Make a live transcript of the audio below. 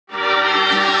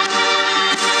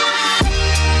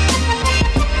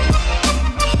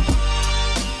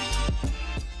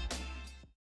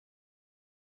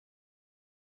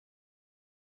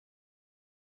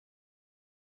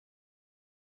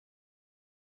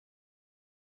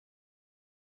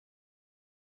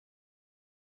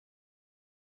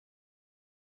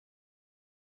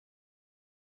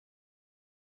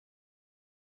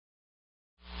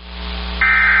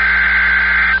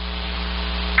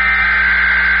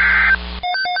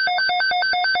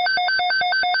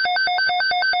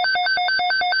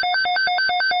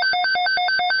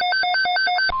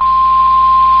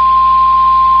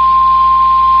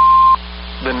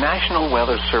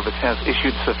Service has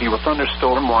issued severe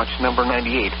thunderstorm watch number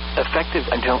 98, effective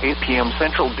until 8 p.m.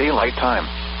 Central Daylight Time.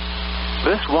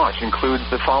 This watch includes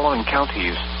the following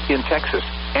counties in Texas: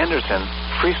 Anderson,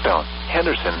 Freestone,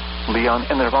 Henderson, Leon,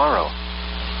 and Navarro.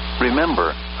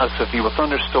 Remember, a severe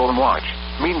thunderstorm watch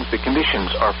means the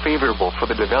conditions are favorable for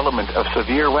the development of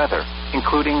severe weather,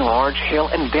 including large hail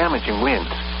and damaging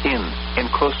winds in and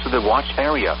close to the watch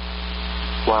area.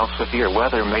 While severe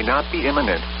weather may not be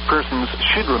imminent, persons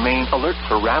should remain alert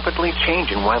for rapidly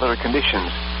changing weather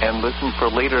conditions and listen for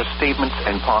later statements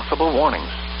and possible warnings.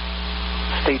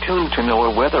 Stay tuned to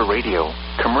NOAA Weather Radio,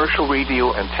 commercial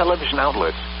radio and television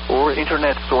outlets, or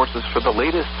internet sources for the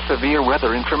latest severe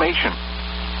weather information.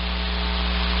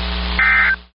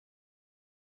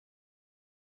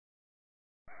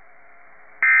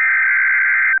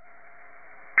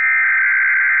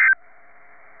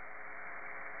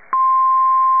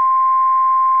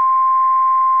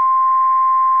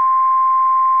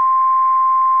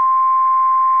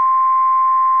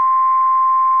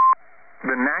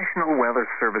 The National Weather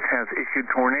Service has issued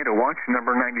Tornado Watch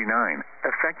number 99,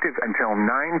 effective until 9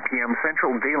 p.m.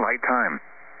 Central Daylight Time.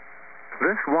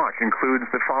 This watch includes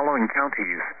the following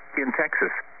counties in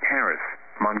Texas: Harris,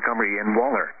 Montgomery, and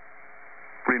Waller.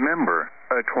 Remember,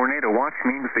 a tornado watch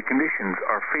means the conditions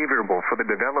are favorable for the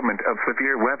development of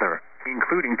severe weather,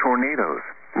 including tornadoes,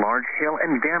 large hail,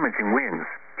 and damaging winds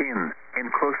in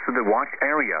and close to the watch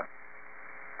area.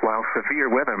 While severe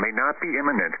weather may not be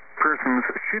imminent, persons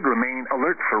should remain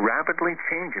alert for rapidly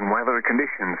changing weather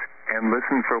conditions and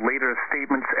listen for later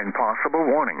statements and possible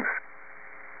warnings.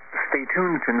 Stay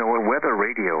tuned to NOAA Weather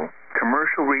Radio,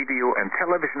 commercial radio and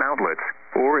television outlets,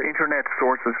 or internet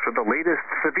sources for the latest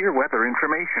severe weather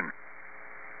information.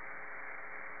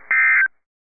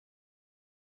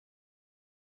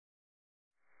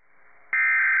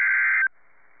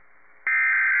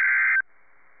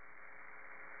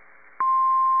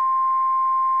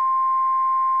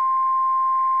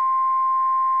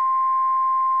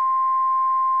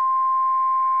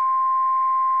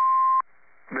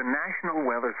 The National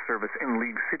Weather Service in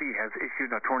League City has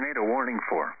issued a tornado warning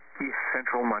for East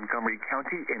Central Montgomery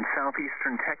County in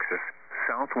southeastern Texas,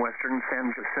 southwestern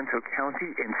San Jacinto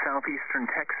County in southeastern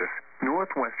Texas,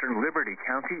 northwestern Liberty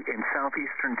County in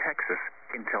southeastern Texas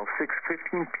until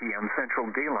 6:15 p.m.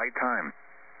 Central Daylight Time.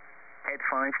 At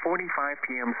 5:45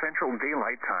 p.m. Central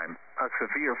Daylight Time, a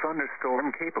severe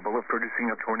thunderstorm capable of producing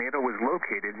a tornado was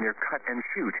located near Cut and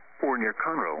Shoot, or near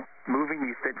Conroe, moving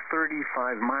east at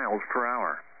 35 miles per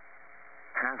hour.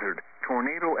 Hazard: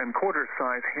 tornado and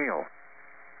quarter-size hail.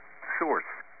 Source: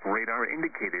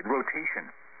 radar-indicated rotation.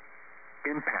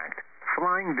 Impact: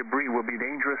 flying debris will be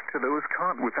dangerous to those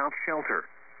caught without shelter.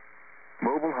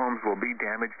 Mobile homes will be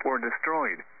damaged or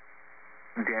destroyed.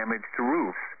 Damage to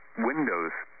roofs,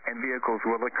 windows, and vehicles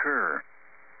will occur.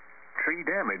 Tree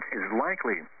damage is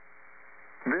likely.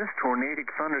 This tornadic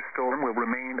thunderstorm will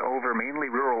remain over mainly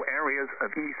rural areas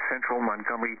of east central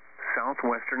Montgomery,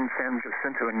 southwestern San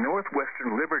Jacinto, and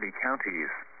northwestern Liberty counties.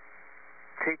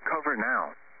 Take cover now.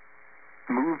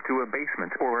 Move to a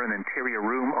basement or an interior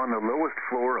room on the lowest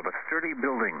floor of a sturdy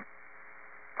building.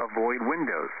 Avoid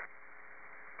windows.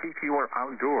 If you are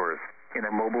outdoors, in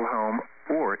a mobile home,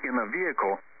 or in a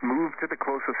vehicle, move to the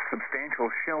closest substantial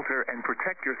shelter and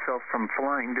protect yourself from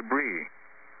flying debris.